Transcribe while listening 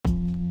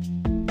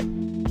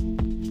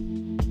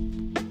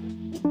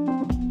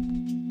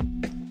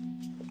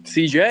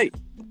CJ,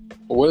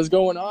 What is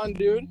going on,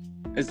 dude?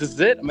 is this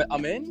it?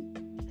 I'm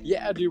in?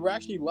 Yeah, dude, we're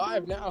actually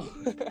live now.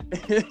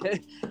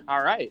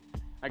 All right.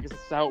 I guess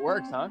that's how it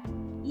works, huh?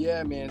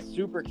 Yeah, man,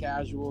 super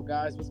casual.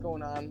 Guys, what's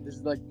going on? This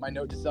is like my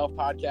Note to Self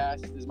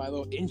podcast. This is my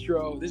little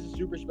intro. This is a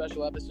super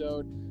special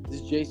episode.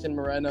 This is Jason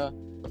Morena,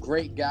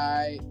 great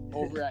guy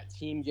over at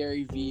Team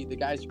Gary V. The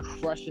guy's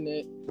crushing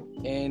it.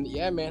 And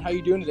yeah, man, how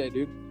you doing today,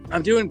 dude?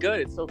 I'm doing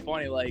good. It's so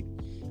funny. I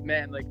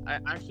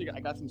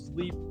got some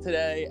sleep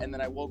today, and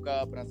then I woke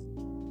up and I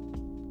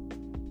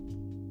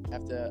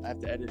have to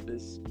edit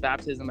this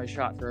baptism I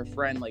shot for a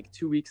friend like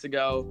 2 weeks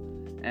ago,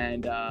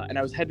 and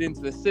I was headed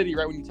into the city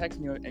right when you texted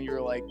me, and you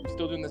were like, "You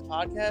still doing this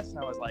podcast?" And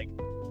I was like,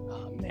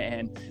 "Oh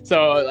man!"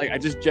 So I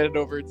just jetted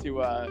over to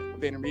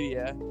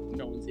VaynerMedia.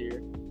 No one's here,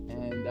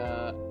 and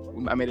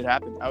I made it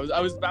happen. I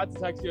was about to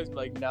text you, I was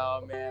like,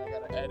 "No, man, I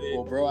gotta edit."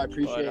 Well, bro, I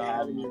appreciate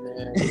having you,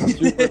 man. It's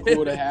super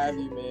cool to have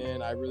you,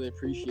 man. I really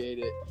appreciate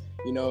it.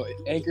 You know,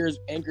 anchors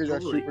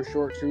are super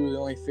short too. They're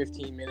only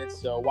 15 minutes.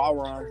 So while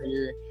we're on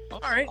here, all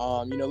right.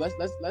 You know,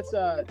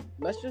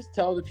 let's just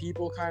tell the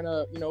people kind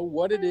of, you know,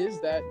 what it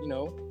is that, you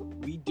know,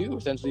 we do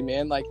essentially,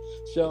 man. Like,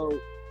 so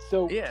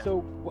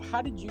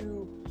how did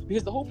you?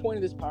 Because the whole point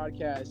of this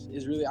podcast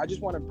is really, I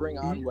just want to bring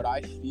on what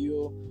I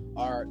feel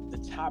are the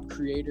top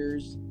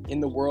creators in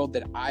the world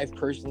that I've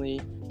personally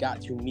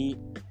got to meet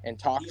and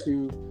talk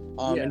to.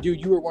 And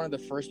dude, you were one of the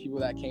first people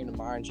that came to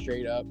mind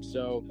straight up.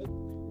 So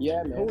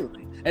yeah, man.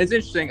 Totally. And it's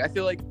interesting. I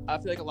feel like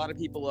a lot of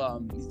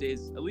people these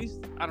days, at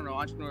least, I don't know,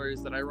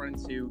 entrepreneurs that I run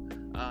into,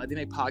 they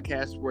make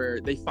podcasts where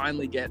they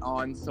finally get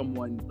on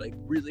someone like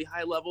really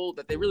high level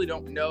that they really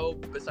don't know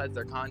besides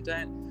their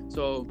content.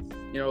 So,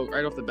 you know,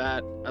 right off the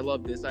bat, I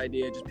love this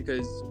idea just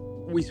because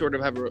we sort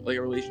of have a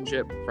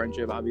relationship,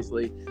 friendship,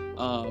 obviously. You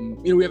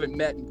know, we haven't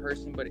met in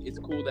person, but it's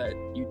cool that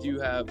you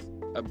do have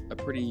a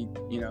pretty,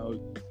 you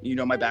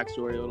know my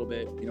backstory a little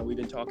bit. You know, we've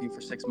been talking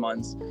for 6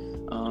 months.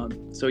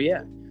 So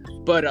yeah.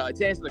 But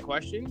to answer the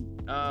question,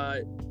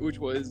 which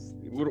was,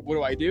 what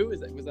do I do?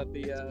 Was that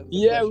the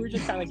yeah, we were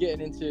just kind of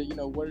getting into, you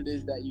know, what it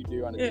is that you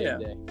do on a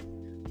day-to-day.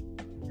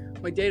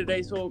 My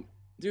day-to-day, so,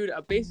 dude,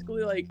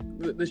 basically, like,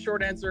 the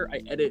short answer,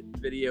 I edit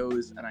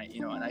videos, and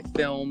I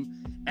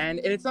film, and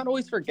it's not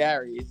always for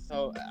Gary.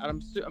 So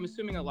I'm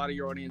assuming a lot of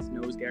your audience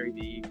knows Gary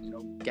V. You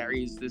know,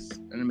 Gary's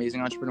an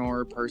amazing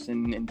entrepreneur,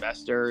 person,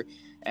 investor,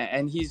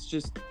 and he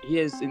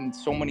is in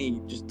so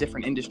many just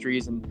different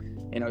industries, and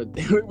you know,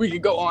 we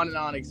could go on and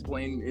on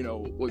explain, you know,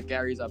 what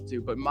Gary's up to.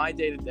 But my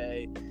day to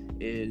day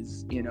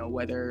is, you know,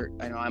 whether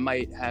I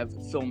might have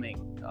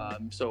filming.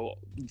 So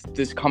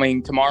this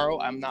coming tomorrow,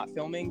 I'm not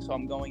filming, so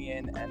I'm going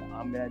in and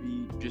I'm gonna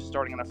be just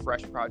starting on a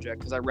fresh project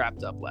because I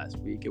wrapped up last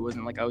week. It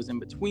wasn't like I was in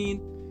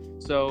between.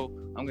 So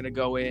I'm gonna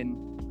go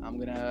in. I'm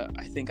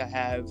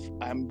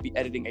be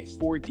editing a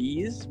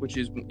 4Ds, which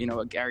is, you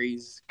know,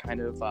 Gary's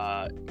kind of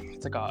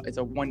it's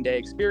a 1 day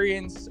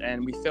experience,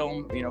 and we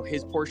film, you know,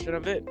 his portion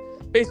of it.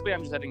 Basically,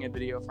 I'm just editing a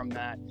video from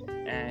that,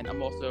 and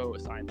I'm also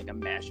assigned like a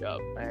mashup.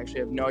 I actually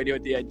have no idea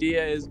what the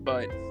idea is,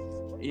 but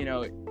you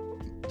know,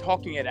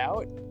 talking it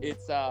out,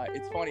 it's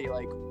funny.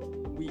 Like,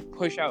 we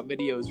push out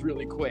videos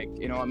really quick.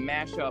 You know, a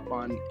mashup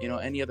on, you know,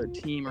 any other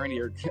team or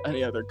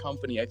any other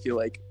company, I feel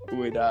like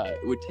would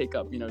take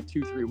up, you know,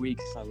 2-3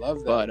 weeks. I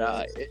love that. But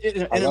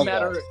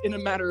in a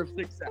matter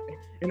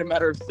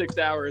of 6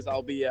 hours,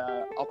 I'll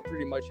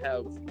pretty much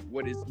have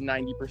what is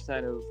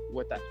 90% of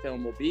what that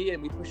film will be,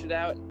 and we push it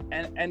out,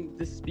 and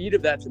the speed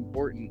of that's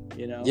important,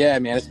 you know. Yeah,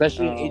 man,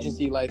 especially in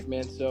agency life,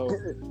 man. So,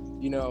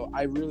 you know,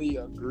 I really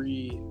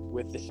agree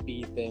with the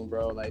speed thing,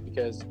 bro. Like,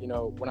 because, you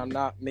know, when I'm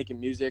not making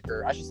music,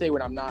 or I should say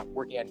when I'm not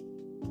working at,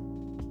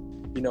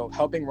 you know,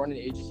 helping run an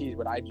agency is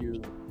what I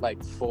do,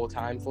 like full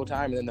time,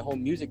 and then the whole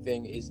music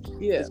thing is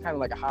kind of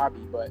like a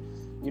hobby. But,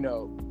 you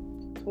know,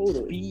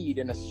 speed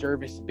in a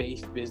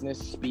service-based business,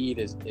 speed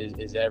is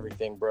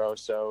everything, bro.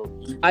 So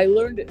I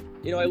learned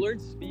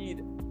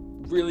speed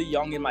really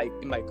young in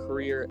my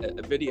career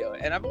at video,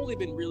 and I've only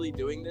been really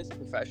doing this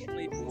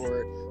professionally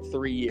for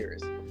 3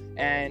 years.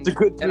 And it's a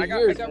good 3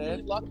 years, I got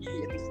really lucky.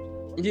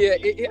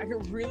 I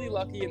got really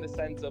lucky in the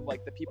sense of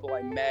like the people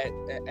I met,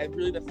 and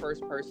really the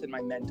first person,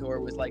 my mentor,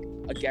 was like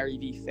a Gary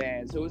V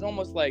fan. So it was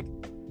almost like,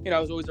 you know, I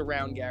was always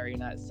around Gary in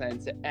that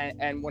sense.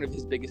 And one of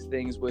his biggest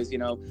things was, you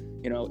know,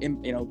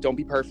 don't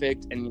be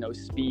perfect, and, you know,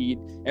 speed.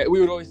 And we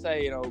would always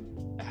say, you know,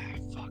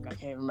 I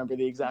can't remember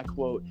the exact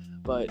quote,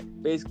 but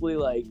basically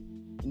like,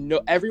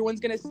 no, everyone's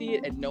gonna see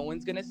it and no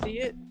one's gonna see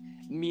it.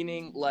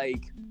 Meaning,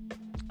 like,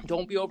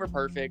 don't be over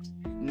perfect.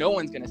 No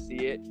one's gonna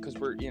see it because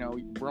we're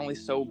only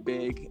so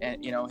big,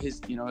 and you know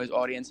his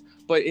audience.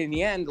 But in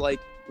the end, like,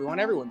 we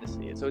want everyone to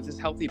see it. So it's this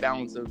healthy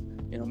balance of,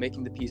 you know,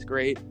 making the piece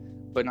great,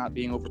 but not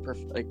being over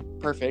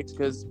perfect.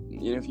 Because,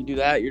 you know, if you do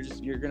that,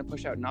 you're gonna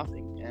push out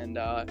nothing, and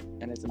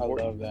it's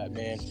important. I love that,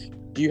 man.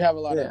 Do you have a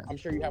lot of? I'm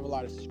sure you have a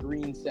lot of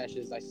screen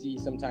sessions. I see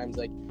sometimes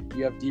like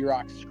you have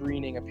D-Rock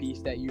screening a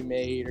piece that you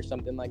made or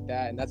something like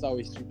that, and that's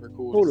always super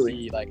cool to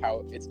see, like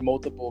how it's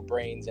multiple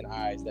brains and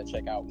eyes that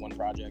check out one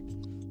project.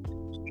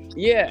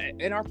 Yeah,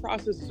 and our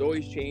process is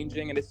always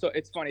changing, and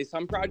it's funny.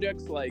 Some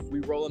projects, like, we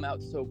roll them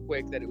out so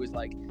quick that it was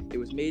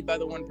made by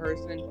the one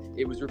person.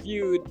 It was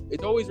reviewed.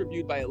 It's always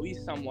reviewed by at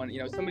least someone.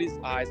 Somebody's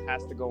eyes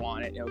has to go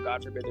on it.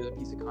 God forbid there's a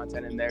piece of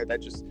content in there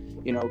that just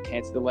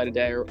can't see the light of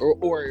day,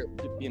 or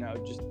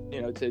just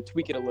to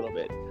tweak it a little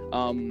bit.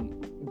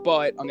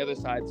 But on the other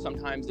side,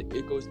 sometimes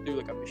it goes through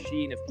like a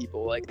machine of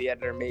people. Like, the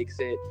editor makes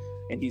it,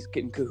 and he's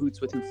in cahoots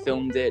with who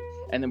filmed it,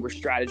 and then we're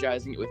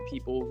strategizing it with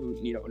people who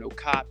know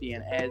copy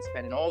and ad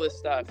spend and all this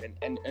stuff,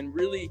 and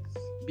really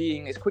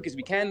being as quick as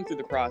we can through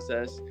the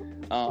process.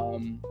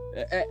 And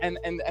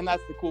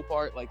that's the cool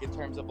part, like, in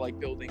terms of like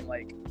building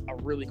like a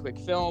really quick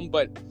film.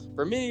 But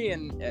for me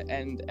and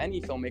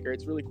any filmmaker,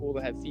 it's really cool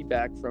to have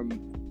feedback from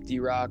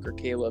D-Rock or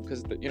Caleb,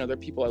 because they're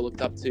people I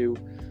looked up to.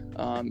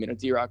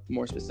 D-Rock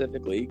more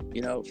specifically,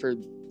 for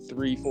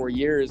 3-4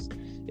 years,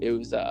 it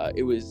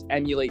was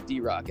emulate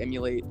D-Rock,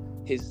 emulate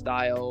his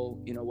style,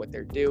 what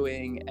they're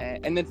doing,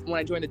 and then when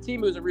I joined the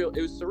team, it was surreal.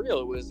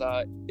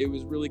 It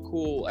was really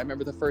cool. I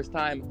remember the first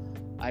time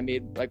I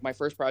made, like, my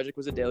first project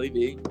was a Daily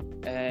V,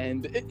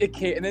 and it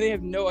came, and then they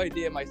have no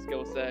idea my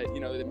skill set.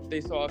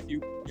 They saw a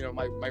few,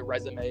 my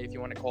resume, if you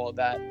want to call it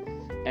that,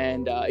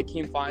 and it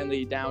came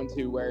finally down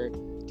to where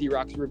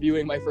D-Rock's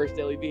reviewing my first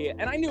Daily V,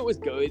 and I knew it was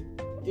good.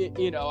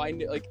 I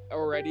knew, like,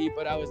 already,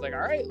 but I was like, all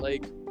right,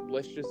 like,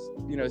 let's just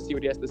see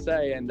what he has to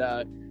say. And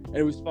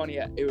it was funny.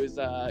 It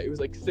was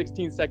like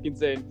 16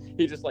 seconds in,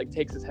 he just like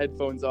takes his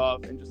headphones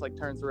off and just like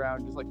turns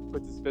around, just like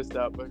puts his fist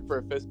up for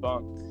a fist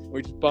bump.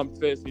 We just bumped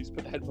fists, and he just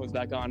put the headphones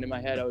back on. In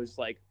my head, I was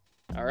like,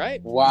 all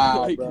right,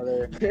 wow, like,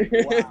 brother.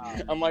 Wow.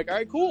 I'm like, all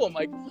right, cool. I'm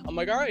like,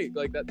 all right,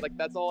 like that, like,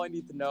 that's all I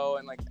need to know.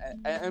 And like,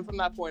 and from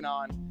that point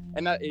on,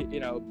 and that,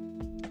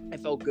 I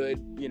felt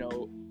good,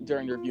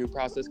 during the review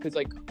process, because,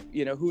 like,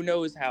 who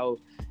knows how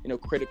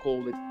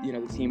critical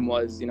the team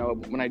was.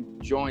 When I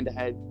joined, I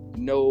had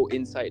no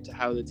insight to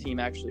how the team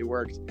actually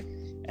worked,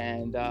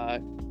 and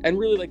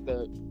really, like,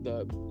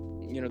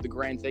 the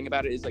grand thing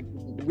about it is, like,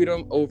 we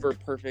don't over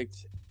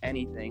perfect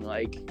anything.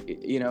 Like,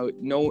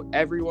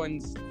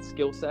 everyone's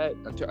skill set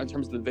in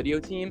terms of the video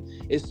team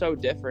is so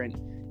different,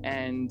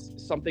 and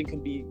something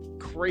could be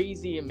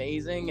crazy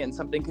amazing, and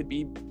something could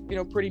be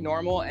pretty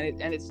normal,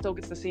 and it still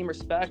gets the same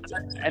respect.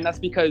 And that's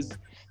because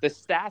the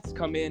stats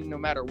come in no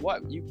matter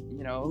what.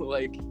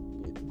 Like,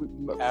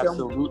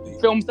 absolutely,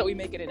 films that we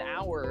make in an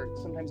hour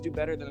sometimes do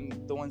better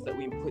than the ones that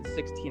we put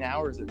 16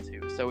 hours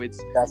into. So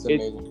that's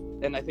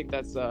amazing. And I think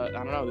that's I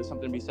don't know, there's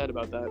something to be said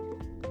about that.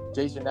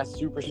 Jason, that's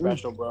super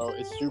special, bro.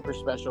 It's super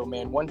special,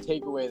 man. One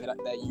takeaway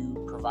that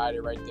you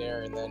provided right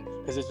there, and then,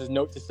 because this is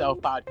Note to Self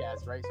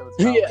podcast, right? So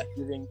it's like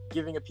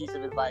giving a piece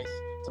of advice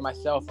to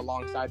myself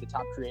alongside the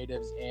top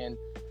creatives. And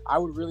I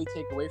would really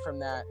take away from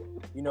that,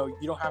 you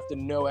don't have to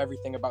know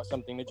everything about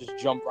something to just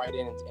jump right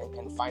in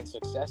and find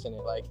success in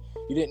it. Like,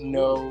 you didn't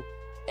know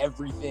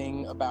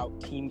everything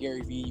about Team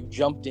Gary Vee. You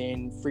jumped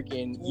in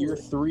freaking year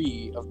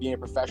 3 of being a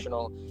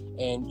professional,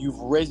 and you've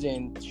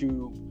risen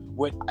to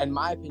what, in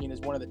my opinion,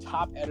 is one of the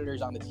top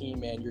editors on the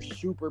team, man. You're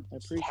super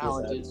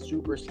talented,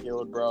 super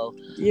skilled, bro.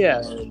 Yeah.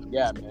 And,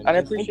 yeah, man. And I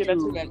appreciate that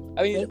too, man.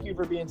 I mean, thank you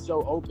for being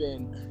so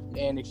open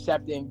and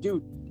accepting.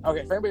 Dude,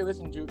 okay, for anybody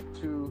listening to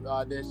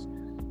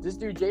this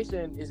dude,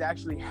 Jason, is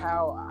actually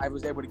how I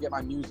was able to get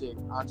my music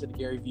onto the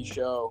Gary Vee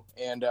show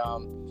and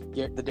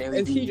get the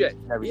Daily V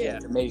and everything. Yeah,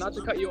 it's amazing. Not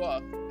to cut you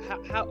off,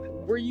 how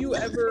were you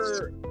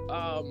ever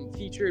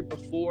featured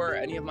before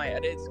any of my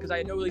edits? Because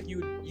I know, like,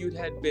 you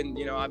had been,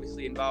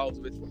 obviously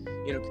involved with,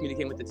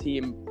 communicating with the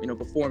team,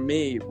 before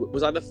me.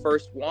 Was I the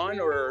first one,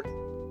 or?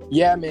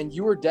 Yeah, man,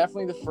 you were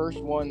definitely the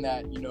first one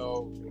that,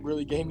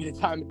 really gave me the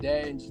time of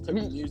day and just took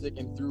the music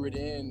and threw it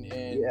in,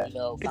 and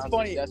found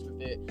success with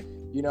it.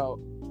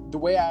 The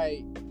way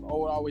I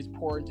would always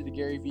pour into the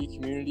Gary Vee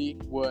community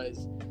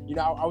was,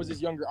 I was this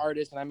younger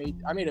artist, and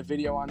I made a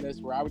video on this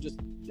where I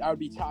would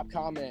be top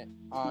comment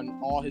on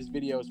all his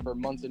videos for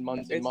months and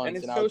months and months. And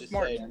it's and so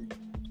smart.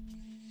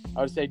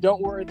 I would say,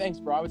 don't worry, thanks,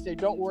 bro. I would say,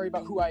 don't worry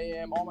about who I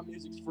am. All my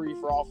music's free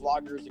for all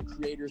vloggers and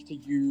creators to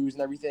use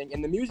and everything.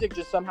 And the music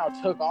just somehow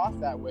took off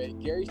that way.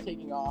 Gary's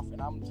taking off,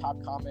 and I'm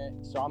top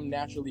comment, so I'm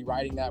naturally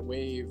riding that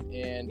wave.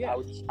 And yeah.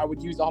 I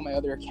would use all my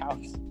other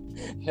accounts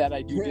that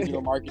I do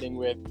digital marketing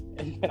with,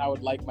 and then I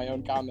would like my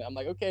own comment. I'm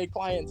like, okay,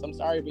 clients, I'm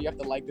sorry, but you have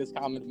to like this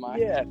comment of mine.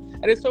 Yeah,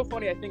 and it's so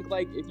funny. I think,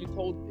 like, if you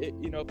told, if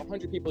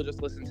 100 people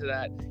just listened to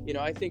that,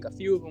 I think a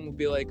few of them would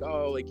be like,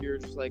 oh, like, you're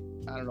just like,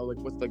 I don't know, like,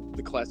 what's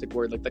the classic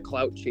word, like the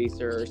clout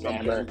chaser or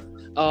something.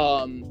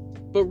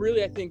 But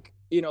really, I think,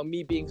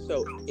 me being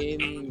so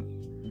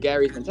in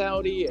Gary's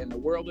mentality and the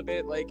world of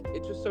it, like,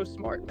 it's just so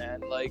smart, man.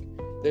 Like,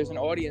 there's an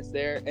audience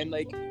there, and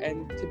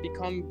to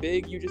become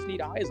big, you just need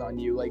eyes on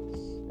you. Like,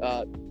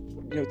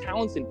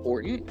 talent's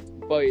important,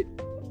 but,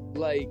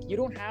 like, you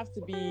don't have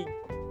to be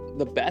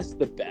the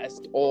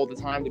best all the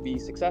time to be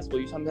successful.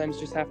 You sometimes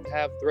just have to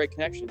have the right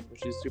connections,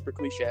 which is super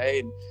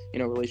cliche,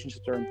 and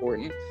relationships are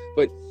important.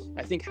 But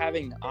I think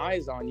having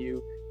eyes on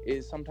you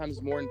is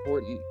sometimes more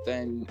important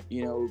than,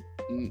 you know,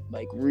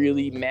 like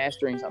really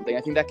mastering something.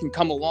 I think that can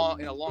come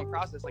along in a long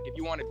process. Like if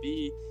you want to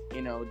be,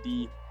 you know,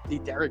 the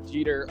Derek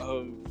Jeter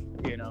of,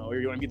 you know, or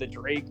you want to be the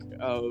Drake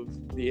of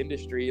the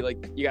industry,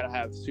 like you got to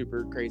have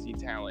super crazy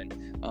talent.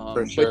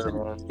 For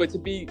sure, but to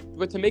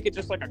make it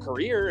just like a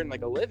career and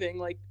like a living,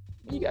 like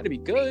you got to be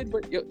good,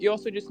 but you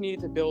also just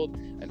need to build,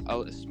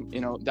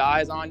 you know, the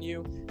eyes on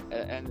you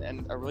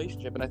and a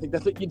relationship. And I think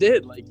that's what you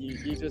did. Like you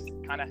just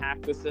kind of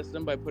hacked the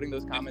system by putting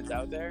those comments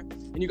out there,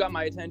 and you got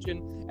my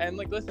attention. And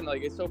like, listen,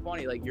 like it's so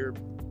funny. Like you're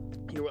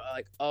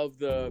like of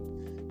the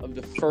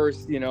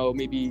first, you know,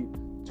 maybe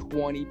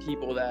 20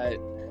 people that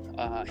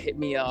hit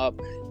me up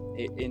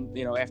in,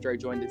 you know, after I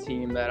joined the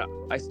team, that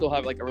I still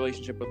have like a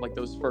relationship with like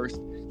those first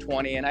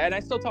 20, and I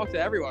still talk to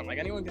everyone. Like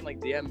anyone can like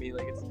DM me.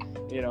 Like it's,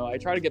 you know, I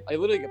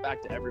literally get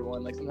back to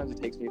everyone. Like sometimes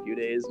it takes me a few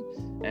days,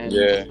 and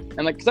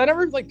like, cause I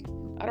never like,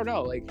 I don't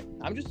know, like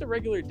I'm just a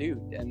regular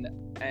dude, and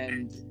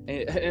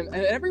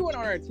everyone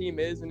on our team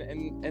is,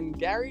 and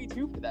Gary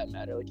too, for that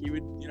matter. Like he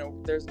would, you know,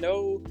 there's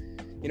no,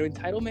 you know,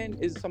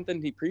 entitlement is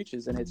something he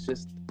preaches, and it's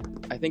just,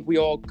 I think we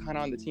all kind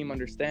of on the team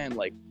understand,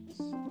 like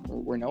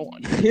we're no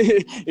one.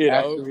 You know,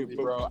 absolutely,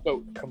 bro.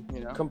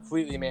 You know?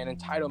 Completely, man.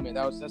 Entitlement.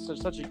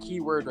 That's such a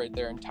key word right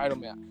there.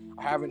 Entitlement.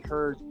 I haven't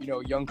heard, you know,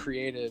 young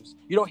creatives.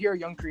 You don't hear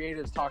young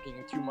creatives talking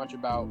too much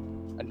about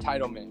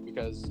entitlement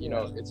because, you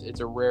know, it's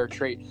a rare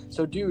trait.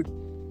 So, dude,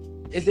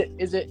 is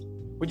it?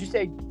 Would you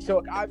say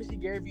so? Obviously,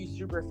 Gary Vee's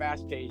super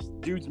fast paced.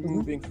 Dude's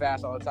moving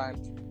fast all the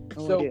time.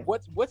 So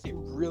what's it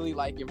really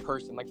like in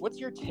person? Like, what's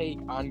your take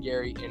on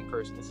Gary in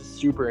person? This is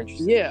super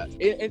interesting. Yeah,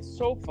 it's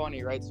so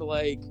funny, right? So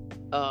like,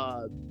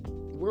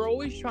 we're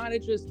always trying to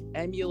just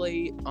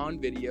emulate on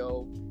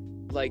video,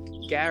 like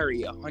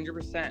Gary,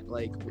 100%.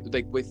 Like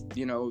with,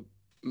 you know,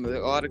 a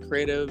lot of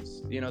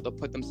creatives, you know, they'll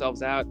put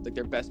themselves out like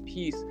their best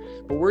piece,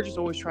 but we're just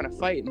always trying to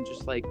fight and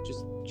just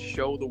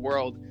show the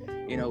world,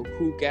 you know,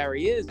 who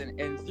Gary is,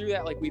 and through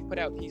that, like we've put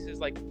out pieces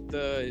like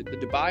the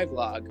Dubai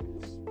vlog,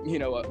 you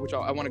know, which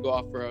I want to go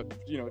off for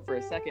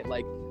a second.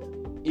 Like,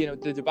 you know,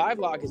 the Dubai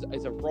vlog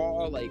is a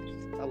raw, like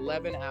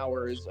 11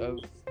 hours of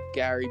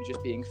Gary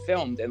just being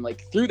filmed, and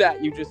like through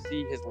that you just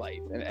see his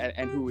life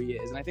and who he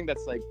is. And I think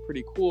that's like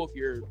pretty cool. If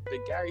you're a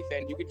big Gary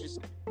fan, you could just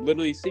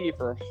literally see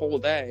for a whole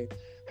day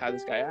how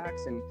this guy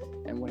acts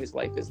and what his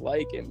life is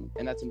like, and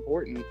that's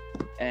important.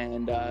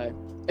 And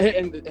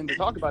to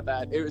talk about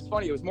that, it was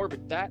funny. It was more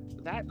of that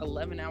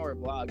 11-hour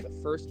vlog,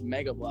 the first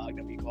mega vlog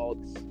that we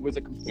called, was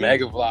a complete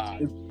mega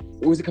vlog.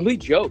 It was a complete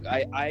joke.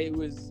 It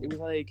was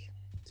like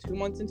 2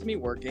 months into me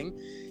working,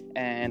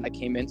 and I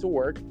came into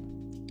work.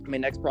 My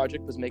next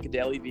project was make a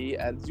daily V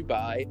at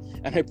Dubai,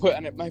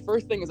 and my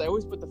first thing is I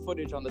always put the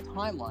footage on the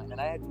timeline, and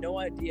I had no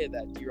idea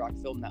that D-Rock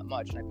filmed that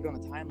much, and I put it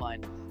on the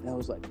timeline, and I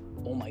was like,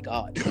 oh my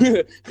god.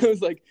 I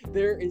was like,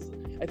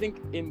 I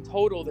think in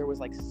total there was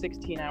like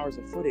 16 hours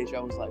of footage.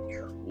 I was like,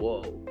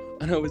 whoa.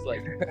 And I was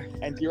like,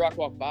 and D-Rock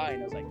walked by,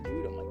 and I was like,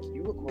 dude, I'm like,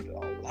 you recorded a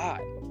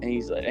lot. And he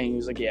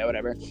was like, yeah,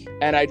 whatever.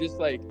 And I just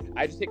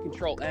hit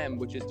Control M,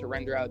 which is to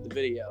render out the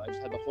video. I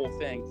just had the whole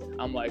thing.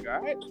 I'm like,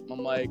 all right. I'm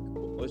like,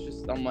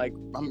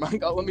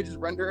 let me just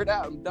render it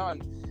out. I'm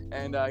done.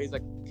 And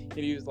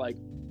he was like,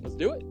 let's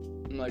do it.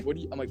 I'm like, what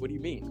do you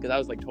mean? Because I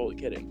was like totally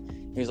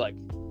kidding. He was like,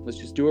 let's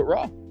just do it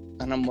raw.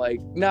 And I'm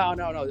like, no.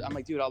 I'm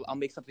like, dude, I'll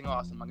make something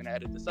awesome. I'm gonna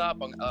edit this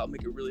up. I'll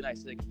make it really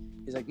nice.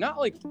 He's like, no,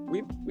 like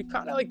we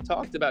kind of like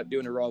talked about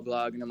doing a raw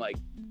vlog. And I'm like,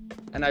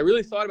 and I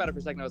really thought about it for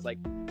a second. I was like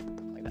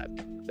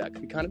that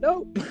could be kind of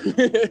dope.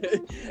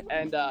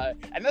 and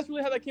that's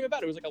really how that came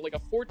about. It was like a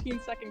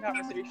 14-second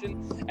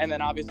conversation, and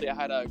then obviously I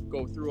had to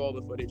go through all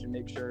the footage and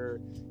make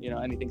sure, you know,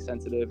 anything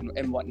sensitive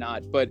and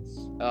whatnot. But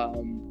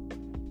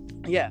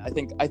yeah, I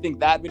think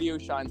that video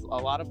shines a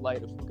lot of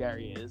light of who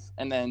Gary is.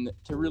 And then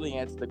to really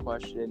answer the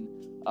question,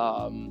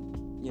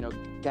 you know,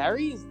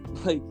 Gary's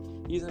like,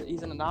 he's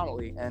an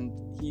anomaly, and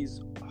he's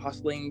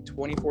hustling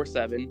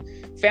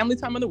 24/7, family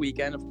time on the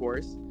weekend, of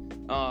course.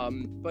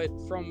 But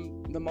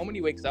from the moment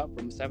he wakes up,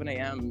 from 7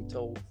 a.m.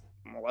 till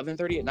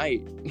 11:30 at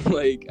night,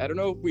 like, I don't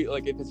know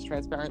if it's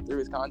transparent through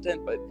his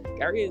content, but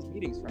Gary has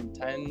meetings from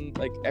 10,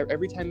 like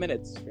every 10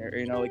 minutes,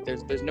 you know, like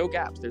there's no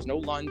gaps, there's no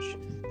lunch,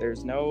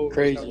 there's no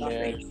crazy,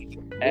 man.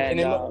 And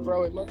it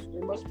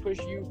must push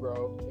you,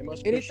 bro. It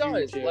must push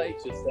you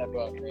to step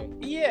up, man.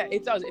 Yeah,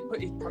 it does.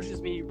 It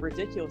pushes me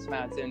ridiculous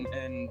amounts,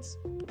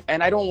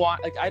 and I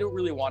don't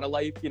really want a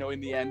life, you know, in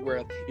the end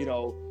where, you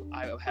know,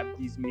 I have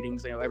these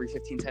meetings, you know, every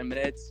 10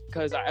 minutes,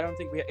 because I don't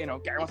think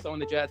Gary wants to own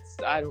the Jets.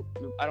 I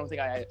don't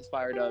think I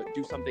aspire to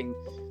do something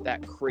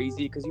that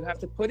crazy, because you have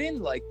to put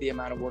in like the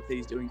amount of work that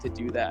he's doing to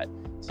do that.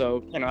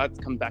 So, you know,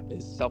 that comes back to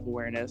his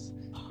self-awareness.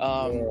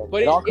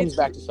 But it all comes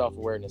back to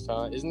self-awareness,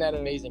 huh? Isn't that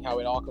amazing how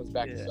it all comes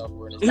back to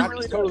self-awareness?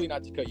 Totally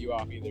not to cut you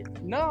off either.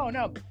 No.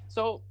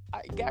 So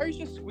Gary's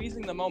just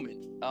squeezing the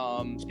moment.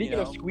 Speaking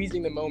of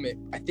squeezing the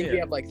moment, I think we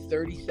have like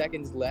 30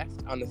 seconds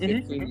left on the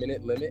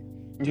 15-minute limit.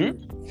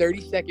 Dude,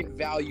 30-second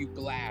value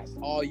blast.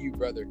 All you,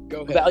 brother.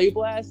 Go ahead. Value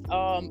blast.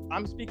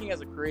 I'm speaking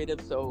as a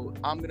creative, so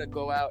I'm gonna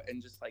go out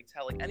and just like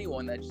tell like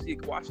anyone that just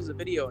like, watches a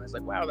video and is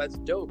like, wow, that's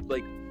dope.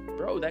 Like,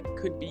 bro, that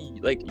could be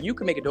like you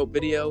could make a dope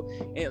video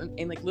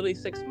in like literally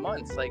 6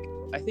 months. Like,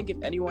 I think if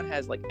anyone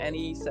has like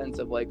any sense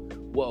of like,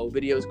 whoa,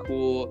 video's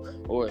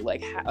cool, or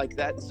like like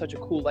that's such a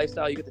cool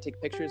lifestyle, you get to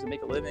take pictures and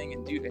make a living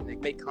and do and like,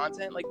 make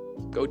content, like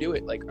go do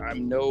it. Like,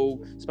 I'm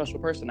no special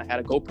person. I had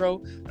a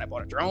GoPro and I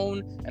bought a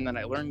drone, and then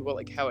I learned about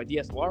like how a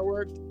DSLR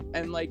worked,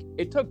 and like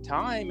it took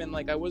time, and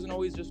like I wasn't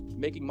always just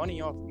making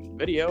money off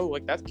video.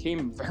 Like that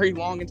came very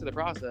long into the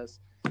process.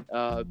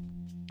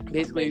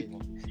 Basically,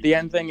 the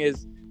end thing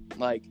is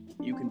like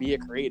you can be a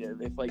creative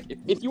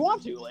if you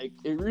want to. Like,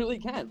 it really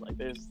can. Like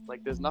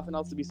there's nothing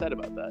else to be said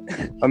about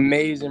that.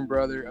 Amazing,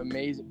 brother.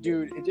 Amazing,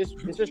 dude.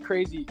 It's just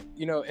crazy,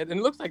 you know. And it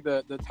looks like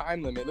the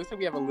time limit. It looks like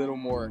we have a little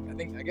more.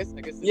 I guess.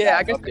 Yeah,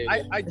 I guess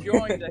I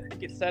joined. I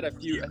think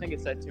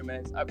it said 2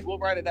 minutes. We'll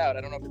write it out.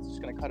 I don't know if it's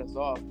just gonna cut us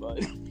off,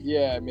 but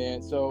yeah,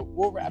 man. So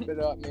we'll wrap it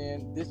up,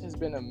 man. This has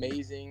been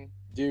amazing.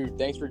 Dude,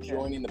 thanks for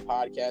joining the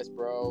podcast,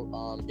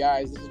 bro.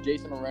 Guys, this is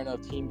Jason Moreno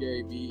of Team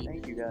Gary Vee.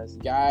 Thank you, guys.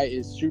 Guy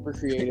is super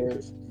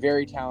creative,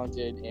 very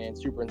talented, and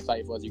super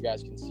insightful, as you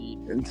guys can see.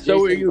 And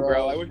so are you,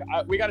 bro.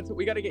 We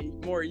gotta get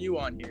more of you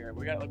on here.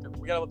 We gotta let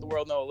the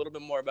world know a little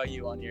bit more about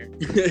you on here.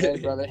 Hey,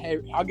 brother. Hey,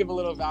 I'll give a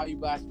little value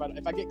blast, but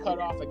if I get cut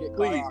off, I get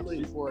cut off.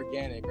 Please. Super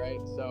organic, right?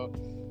 So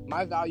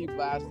my value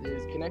blast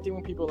is connecting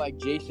with people like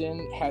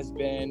Jason has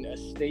been a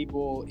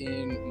staple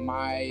in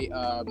my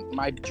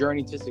my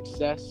journey to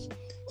success.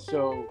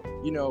 So,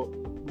 you know,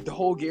 the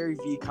whole Gary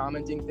Vee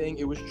commenting thing,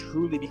 it was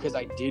truly because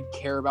I did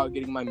care about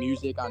getting my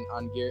music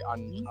on Gary,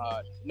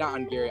 not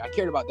on Gary. I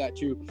cared about that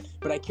too,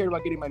 but I cared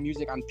about getting my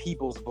music on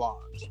people's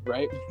blogs,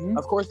 right? Mm-hmm.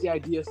 Of course, the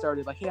idea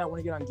started like, hey, I want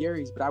to get on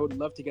Gary's, but I would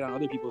love to get on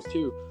other people's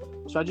too.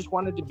 So I just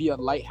wanted to be a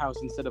lighthouse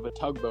instead of a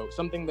tugboat.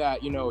 Something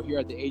that, you know, here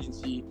at the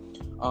agency,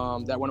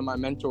 that one of my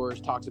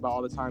mentors talks about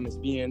all the time is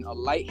being a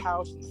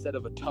lighthouse instead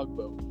of a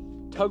tugboat.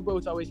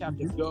 Tugboats always have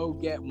to go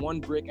get one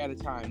brick at a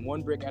time,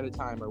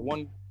 or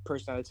one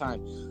person at a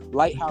time.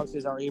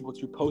 Lighthouses are able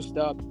to post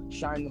up,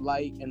 shine the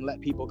light, and let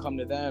people come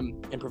to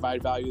them and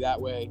provide value that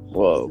way.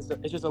 Whoa.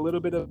 It's just a little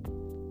bit of,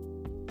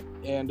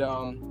 and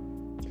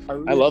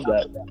I love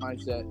that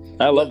mindset.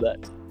 I love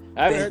that.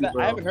 I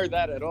haven't heard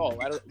that at all.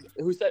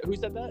 Who said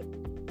that?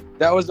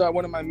 That was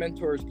one of my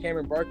mentors,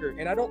 Cameron Barker,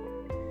 and I don't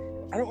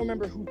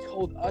remember who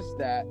told us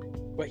that,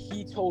 but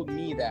he told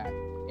me that,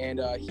 and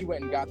he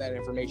went and got that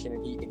information,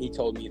 and he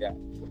told me that.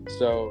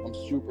 So I'm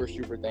super,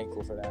 super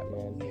thankful for that,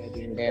 man. Yeah,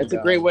 dude. And, it's a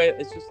great way.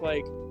 It's just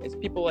like, it's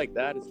people like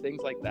that, it's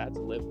things like that to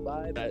live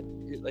by that,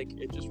 like,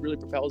 it just really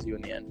propels you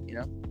in the end, you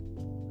know?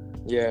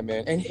 Yeah,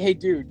 man. And hey,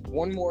 dude,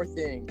 one more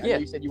thing. I know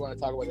you said you want to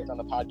talk about this on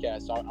the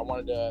podcast, so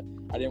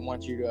I didn't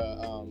want you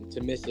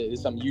to miss it. This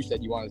is something you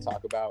said you wanted to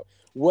talk about.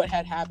 What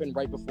had happened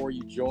right before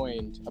you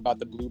joined about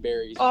the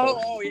blueberries?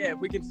 Oh yeah, if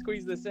we can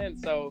squeeze this in.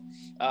 So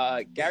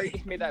Gary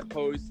just made that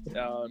post.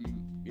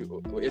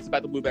 It's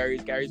about the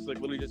blueberries. Gary's like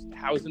literally just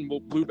housing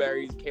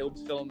blueberries.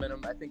 Caleb's filming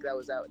them. I think that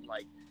was out in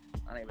like,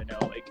 I don't even know,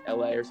 like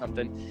LA or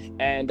something.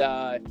 And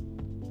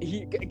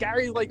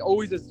Gary's like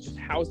always is just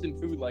housing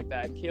food like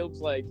that. And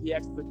Caleb's like, he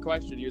asked the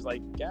question. He was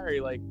like,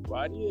 Gary, like,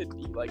 why do you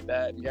eat like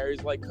that? And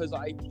Gary's like, he's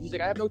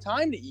like, I have no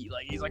time to eat.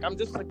 Like, he's like, I'm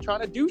just like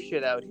trying to do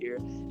shit out here.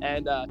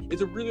 And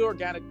it's a really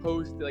organic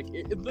post. Like,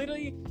 it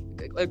literally,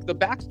 like, the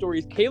backstory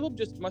is Caleb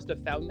just must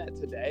have found that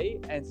today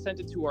and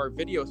sent it to our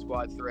video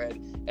squad thread,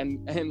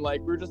 and like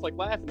we were just like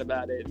laughing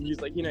about it, and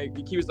he's like, you know,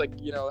 he was like,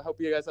 you know, hope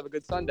you guys have a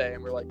good Sunday,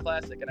 and we're like,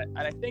 classic. And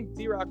I think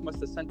D-Rock must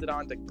have sent it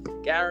on to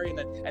Gary,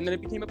 and then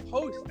it became a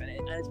post, and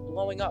it's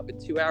blowing up in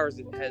 2 hours.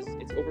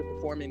 It's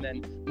overperforming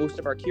than most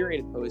of our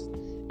curated posts.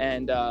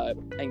 And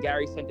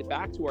Gary sent it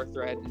back to our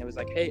thread, and it was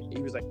like, hey,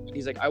 he's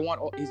like,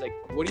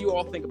 what do you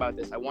all think about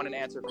this? I want an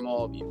answer from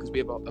all of you, because we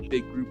have a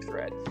big group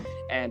thread.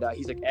 And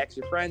he's like, ask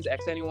your friends,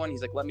 ask anyone.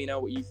 He's like, let me know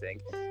what you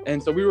think.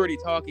 And so we were already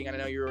talking, and I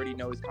know you already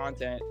know his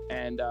content.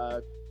 And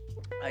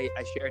I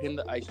shared you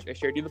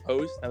the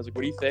post. And I was like,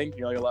 what do you think?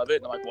 You know, you love it.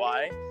 And I'm like,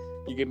 why?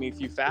 You give me a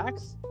few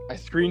facts. I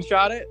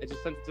screenshot it. I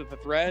just sent it to the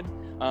thread.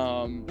 You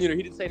know,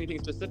 he didn't say anything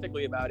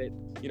specifically about it,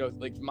 you know,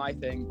 like my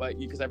thing, but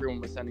because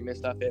everyone was sending their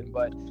stuff in.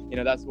 But, you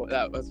know, that's why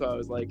I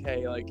was like,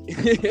 hey, like,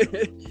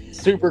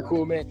 super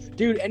cool, man.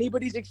 Dude,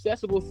 anybody's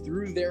accessible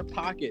through their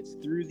pockets,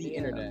 through the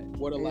internet.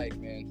 What a life,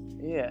 man.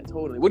 Yeah,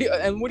 totally. What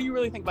do you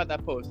really think about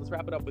that post? Let's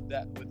wrap it up with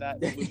that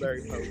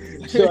blueberry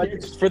post.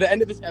 So for the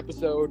end of this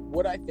episode,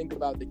 what I think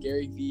about the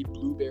Gary Vee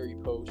blueberry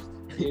post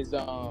is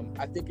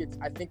I think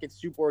it's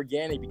super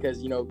organic,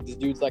 because, you know, this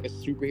dude's like a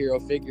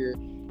superhero figure,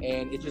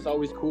 and it's just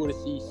always cool to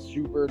see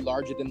super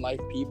larger than life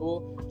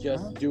people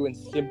just doing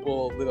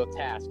simple little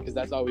tasks, because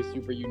that's always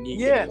super unique.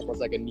 Yeah, it's almost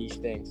like a niche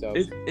thing. So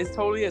it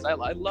totally is. I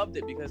loved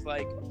it because,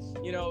 like,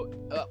 you know,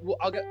 we'll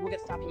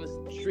get stopped on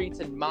the streets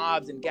and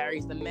mobs, and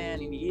Gary's the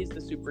man and he is the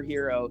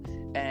superhero,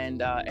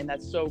 and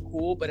that's so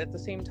cool. But at the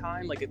same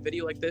time, like, a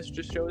video like this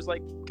just shows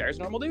like Gary's a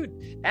normal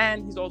dude,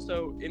 and he's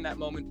also in that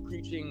moment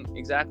preaching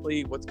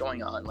exactly what's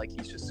going on. Like,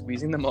 he's just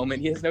squeezing the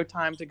moment. He has no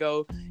time to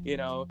go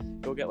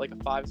get like a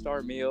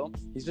 5-star meal.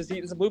 He's just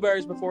eating some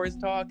blueberries before his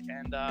talk,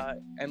 and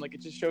like,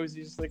 it just shows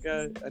he's just like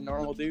a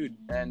normal dude,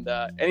 and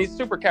he's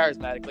super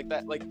charismatic. Like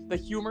that, like the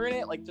humor in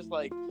it, like just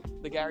like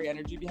the Gary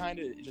energy behind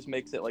it, it just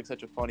makes it like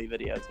such a funny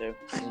video too.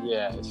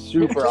 Yeah,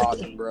 super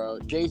awesome, bro.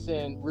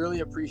 Jason, really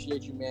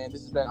appreciate you, man.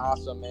 This has been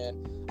awesome,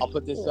 man. I'll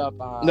put this up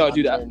on the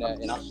internet,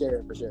 and I'll share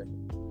it for sure.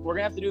 We're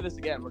gonna have to do this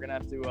again. We're gonna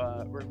have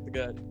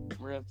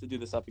to do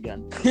this up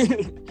again.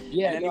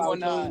 Yeah, and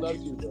anyone I would love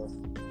you, bro.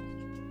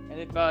 And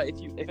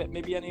if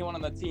maybe anyone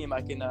on the team,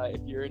 I can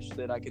if you're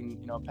interested, I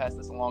can pass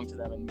this along to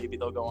them, and maybe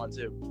they'll go on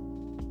too.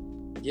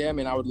 Yeah,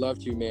 man, I would love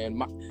to, man.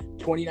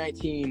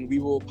 2019, we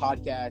will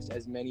podcast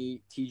as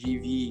many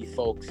TGV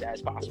folks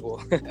as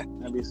possible.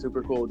 That'd be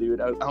super cool, dude.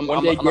 I'm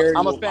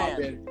a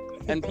fan.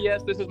 And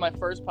P.S., this is my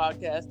first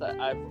podcast.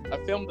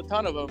 I've filmed a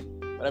ton of them,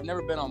 but I've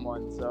never been on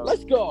one. So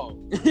let's go.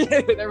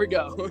 There we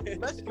go.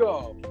 Let's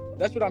go.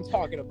 That's what I'm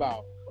talking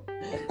about.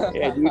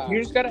 Yeah,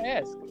 you just gotta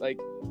ask. Like,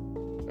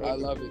 I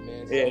love it,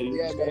 man. So,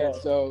 yeah, man.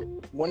 So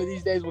one of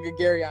these days we'll get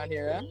Gary on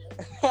here,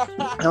 huh?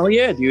 Oh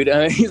yeah, dude.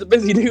 He's a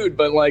busy dude,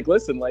 but like,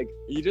 listen, like,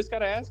 you just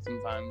gotta ask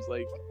sometimes.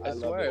 Like, I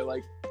swear,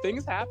 like,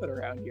 things happen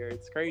around here.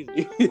 It's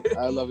crazy.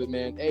 I love it,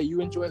 man. Hey, you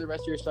enjoy the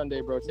rest of your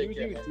Sunday, bro. Take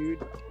care, dude.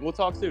 We'll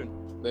talk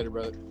soon. Later,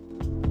 brother.